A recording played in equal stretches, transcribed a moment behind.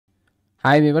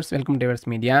Hi viewers, welcome to yours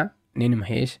media. నేను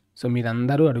Mahesh. So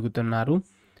మీరందరూ అడుగుతున్నారు,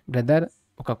 బ్రదర్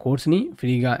ఒక కోర్స్ని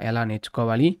ఫ్రీగా ఎలా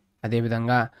నేర్చుకోవాలి,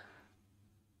 అదేవిధంగా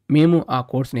మేము ఆ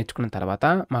కోర్స్ నేర్చుకున్న తర్వాత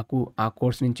మాకు ఆ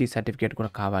కోర్స్ నుంచి సర్టిఫికేట్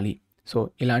కూడా కావాలి. సో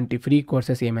ఇలాంటి ఫ్రీ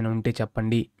కోర్సెస్ ఏమైనా ఉంటే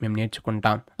చెప్పండి, మేము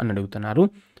నేర్చుకుంటాం అని అడుగుతున్నారు.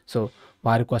 సో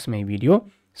వారి కోసమే ఈ వీడియో.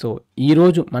 సో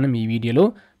ఈరోజు మనం ఈ వీడియోలో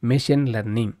మెషిన్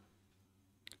లెర్నింగ్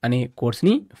అనే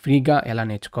కోర్స్ని ఫ్రీగా ఎలా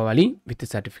నేర్చుకోవాలి విత్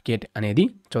సర్టిఫికేట్ అనేది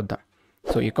చూద్దాం.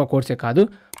 సో ఎక్కువ కోర్సే కాదు,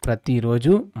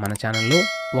 ప్రతిరోజు మన ఛానల్లో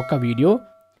ఒక వీడియో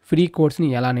ఫ్రీ కోర్స్ని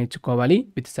ఎలా నేర్చుకోవాలి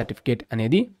విత్ సర్టిఫికేట్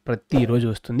అనేది ప్రతిరోజు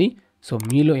వస్తుంది. సో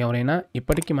మీలో ఎవరైనా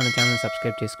ఇప్పటికీ మన ఛానల్ని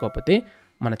సబ్స్క్రైబ్ చేసుకోకపోతే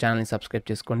మన ఛానల్ని సబ్స్క్రైబ్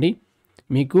చేసుకోండి.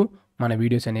 మీకు మన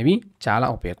వీడియోస్ అనేవి చాలా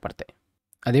ఉపయోగపడతాయి.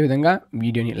 అదేవిధంగా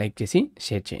వీడియోని లైక్ చేసి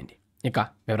షేర్ చేయండి. ఇక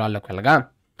వివరాల్లోకి వెళ్ళగా,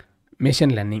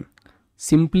 మెషిన్ లెర్నింగ్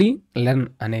SimpliLearn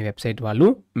అనే వెబ్సైట్ వాళ్ళు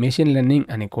మెషిన్ లెర్నింగ్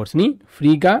అనే కోర్స్ని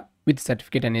ఫ్రీగా విత్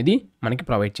సర్టిఫికేట్ అనేది మనకి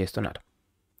ప్రొవైడ్ చేస్తున్నారు.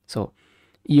 సో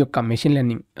ఈ యొక్క machine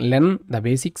learning learn the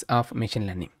basics of machine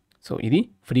learning. So ఇది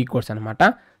ఫ్రీ కోర్స్ అనమాట.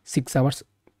 6 hours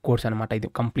కోర్స్ అనమాట. ఇది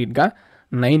కంప్లీట్గా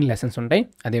 9 lessons ఉంటాయి.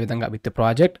 అదేవిధంగా విత్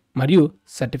ప్రాజెక్ట్ మరియు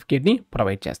సర్టిఫికేట్ని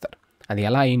ప్రొవైడ్ చేస్తారు. అది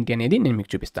ఎలా ఏంటి అనేది నేను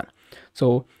మీకు చూపిస్తాను. సో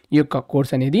ఈ యొక్క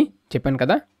కోర్స్ అనేది చెప్పాను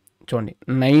కదా, చూడండి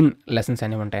 9 lessons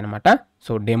అనేవి ఉంటాయి అనమాట.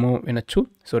 సో డెమో వినొచ్చు.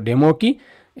 సో డెమోకి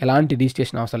ఎలాంటి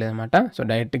రిజిస్ట్రేషన్ అవసరం లేదన్నమాట. సో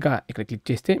డైరెక్ట్గా ఇక్కడ క్లిక్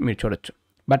చేస్తే మీరు చూడొచ్చు.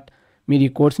 బట్ మీరు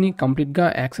ఈ కోర్స్ని కంప్లీట్గా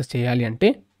యాక్సెస్ చేయాలి అంటే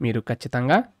మీరు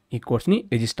ఖచ్చితంగా ఈ కోర్స్ని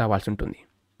రిజిస్టర్ అవ్వాల్సి ఉంటుంది.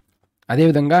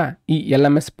 అదేవిధంగా ఈ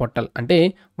LMS పోర్టల్ అంటే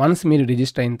వన్స్ మీరు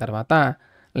రిజిస్టర్ అయిన తర్వాత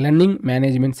లెర్నింగ్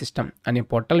మేనేజ్మెంట్ సిస్టమ్ అనే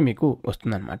పోర్టల్ మీకు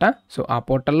వస్తుందన్నమాట. సో ఆ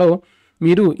పోర్టల్లో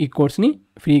మీరు ఈ కోర్స్ని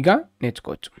ఫ్రీగా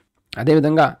నేర్చుకోవచ్చు.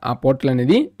 అదేవిధంగా ఆ పోర్టల్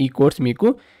అనేది ఈ కోర్స్ మీకు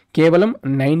కేవలం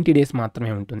 90 days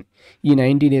మాత్రమే ఉంటుంది. ఈ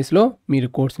 90 daysలో మీరు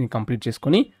కోర్స్ని కంప్లీట్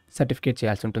చేసుకొని సర్టిఫికేట్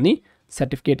చేయాల్సి ఉంటుంది.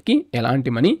 సర్టిఫికేట్కి ఎలాంటి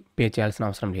మనీ పే చేయాల్సిన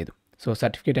అవసరం లేదు. సో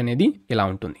సర్టిఫికేట్ అనేది ఇలా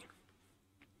ఉంటుంది.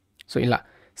 సో ఇలా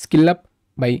skill up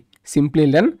by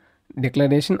SimpliLearn,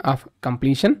 declaration of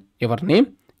completion, your name,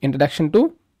 introduction to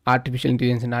artificial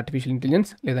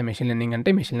intelligence లేదా మెషిన్ లెర్నింగ్ అంటే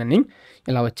మెషిన్ లెర్నింగ్,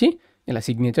 ఇలా వచ్చి ఇలా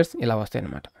సిగ్నేచర్స్ ఇలా వస్తాయి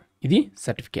అన్నమాట. ఇది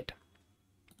సర్టిఫికేట్.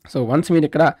 సో వన్స్ మీరు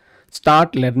ఇక్కడ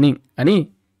స్టార్ట్ లెర్నింగ్ అని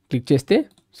క్లిక్ చేస్తే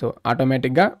సో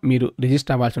ఆటోమేటిక్గా మీరు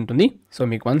రిజిస్టర్ అవ్వాల్సి ఉంటుంది. సో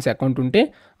మీకు వన్స్ అకౌంట్ ఉంటే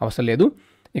అవసరం లేదు.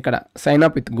 ఇక్కడ sign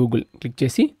up with Google click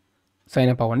చేసి సైన్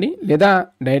అప్ అవ్వండి, లేదా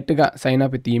డైరెక్ట్గా సైన్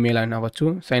అప్ విత్ ఈమెయిల్ అని అవ్వచ్చు,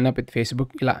 సైన్ అప్ విత్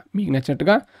ఫేస్బుక్, ఇలా మీకు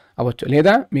నచ్చినట్టుగా అవ్వచ్చు.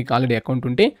 లేదా మీకు ఆల్రెడీ అకౌంట్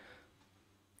ఉంటే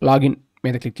లాగిన్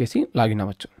మీద క్లిక్ చేసి లాగిన్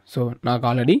అవ్వచ్చు. సో నాకు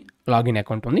ఆల్రెడీ లాగిన్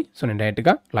అకౌంట్ ఉంది. సో నేను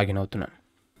డైరెక్ట్గా లాగిన్ అవుతున్నాను.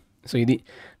 సో ఇది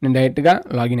నేను డైరెక్ట్గా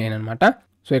లాగిన్ అయ్యాను అనమాట.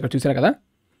 సో ఇక్కడ చూసారు కదా,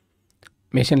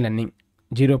 machine learning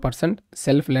 0%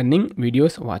 self learning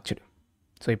videos watched.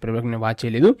 So ఇప్పటివరకు నేను వాచ్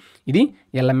చేయలేదు. ఇది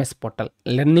LMS portal,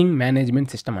 learning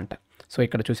management system అంటారు. సో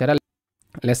ఇక్కడ చూసారా,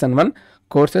 లెసన్ 1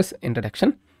 కోర్సెస్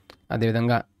ఇంట్రడక్షన్,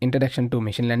 అదేవిధంగా introduction to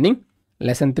machine learning,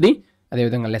 lesson 3,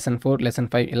 అదేవిధంగా లెసన్ 4, లెసన్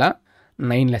 5, ఇలా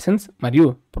 9 lessons మరియు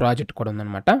ప్రాజెక్ట్ కూడా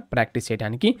ఉందన్నమాట ప్రాక్టీస్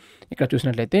చేయడానికి. ఇక్కడ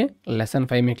చూసినట్లయితే లెసన్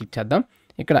 5 మీద క్లిక్ చేద్దాం.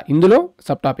 ఇక్కడ ఇందులో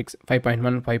సబ్ టాపిక్స్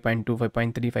 5.1, 5.2,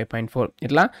 5.3, 5.4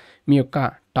 ఇట్లా మీ యొక్క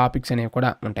టాపిక్స్ అనేవి కూడా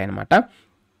ఉంటాయన్నమాట.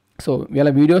 సో వీళ్ళ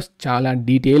వీడియోస్ చాలా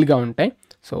డీటెయిల్గా ఉంటాయి.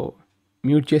 సో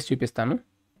మ్యూట్ చేసి చూపిస్తాను.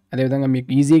 అదేవిధంగా మీకు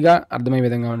ఈజీగా అర్థమయ్యే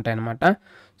విధంగా ఉంటాయన్నమాట.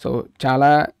 సో చాలా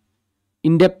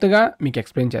ఇన్డెప్త్గా మీకు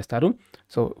ఎక్స్ప్లెయిన్ చేస్తారు.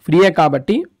 సో ఫ్రీయే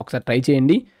కాబట్టి ఒకసారి ట్రై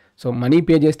చేయండి. సో మనీ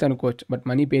పే చేస్తే అనుకోవచ్చు, బట్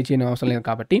మనీ పే చేయని అవసరం లేదు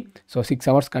కాబట్టి. సో 6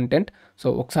 hours కంటెంట్ సో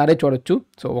ఒకసారే చూడొచ్చు.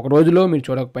 సో ఒక రోజులో మీరు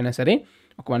చూడకపోయినా సరే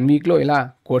ఒక 1 weekలో ఇలా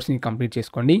కోర్స్ని కంప్లీట్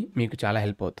చేసుకోండి, మీకు చాలా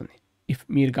హెల్ప్ అవుతుంది. ఇఫ్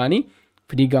మీరు కానీ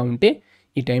ఫ్రీగా ఉంటే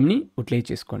ఈ టైంని యూటిలైజ్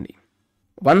చేసుకోండి.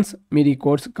 వన్స్ మీరు ఈ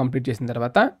కోర్స్ కంప్లీట్ చేసిన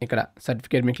తర్వాత ఇక్కడ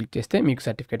సర్టిఫికేట్ మీద క్లిక్ చేస్తే మీకు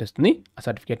సర్టిఫికేట్ వస్తుంది. ఆ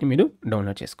సర్టిఫికేట్ని మీరు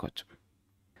డౌన్లోడ్ చేసుకోవచ్చు.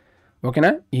 ఓకేనా,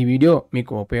 ఈ వీడియో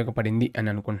మీకు ఉపయోగపడింది అని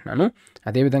అనుకుంటున్నాను.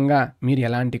 అదేవిధంగా మీరు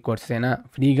ఎలాంటి కోర్సెస్ అయినా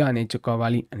ఫ్రీగా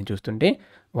నేర్చుకోవాలి అని చూస్తుంటే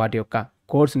వాటి యొక్క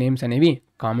కోర్స్ నేమ్స్ అనేవి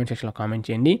కామెంట్ సెక్షన్లో కామెంట్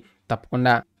చేయండి.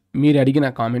 తప్పకుండా మీరు అడిగిన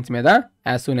కామెంట్స్ మీద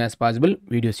as soon as possible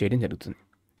videos చేయడం జరుగుతుంది.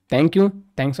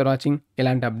 Thanks for watching.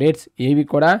 ఇలాంటి అప్డేట్స్ ఏవి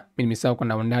కూడా మీరు మిస్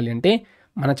అవ్వకుండా ఉండాలి అంటే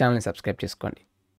మన ఛానల్ని సబ్స్క్రైబ్ చేసుకోండి.